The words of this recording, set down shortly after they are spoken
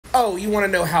Oh, you want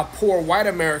to know how poor white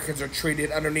Americans are treated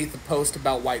underneath the post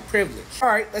about white privilege.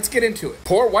 Alright, let's get into it.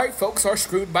 Poor white folks are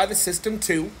screwed by the system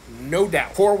too, no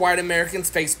doubt. Poor white Americans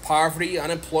face poverty,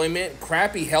 unemployment,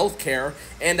 crappy health care,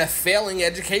 and a failing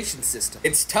education system.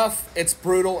 It's tough, it's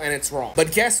brutal, and it's wrong.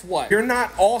 But guess what? You're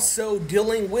not also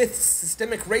dealing with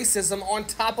systemic racism on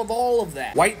top of all of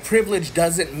that. White privilege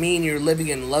doesn't mean you're living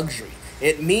in luxury.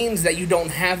 It means that you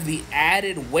don't have the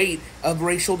added weight of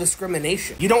racial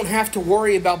discrimination. You don't have to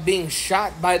worry about being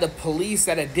shot by the police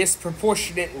at a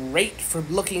disproportionate rate for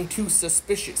looking too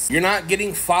suspicious. You're not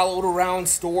getting followed around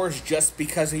stores just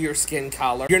because of your skin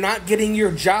color. You're not getting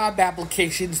your job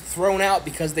applications thrown out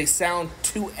because they sound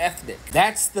too ethnic.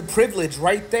 That's the privilege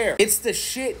right there. It's the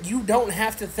shit you don't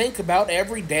have to think about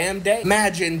every damn day.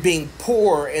 Imagine being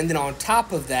poor and then on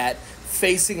top of that,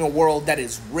 facing a world that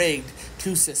is rigged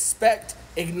to suspect,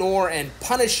 ignore, and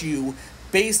punish you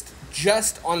based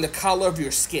just on the color of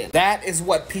your skin. That is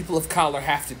what people of color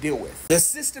have to deal with. The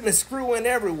system is screwing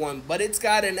everyone, but it's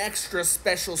got an extra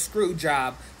special screw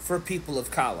job for people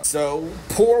of color. So,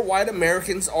 poor white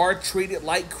Americans are treated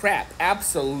like crap,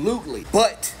 absolutely.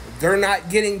 But they're not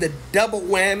getting the double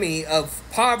whammy of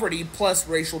poverty plus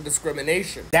racial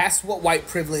discrimination. That's what white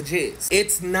privilege is.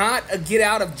 It's not a get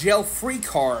out of jail free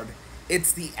card.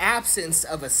 It's the absence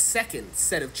of a second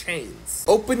set of chains.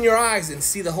 Open your eyes and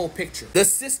see the whole picture. The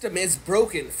system is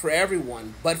broken for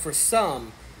everyone, but for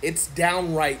some, it's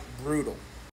downright brutal.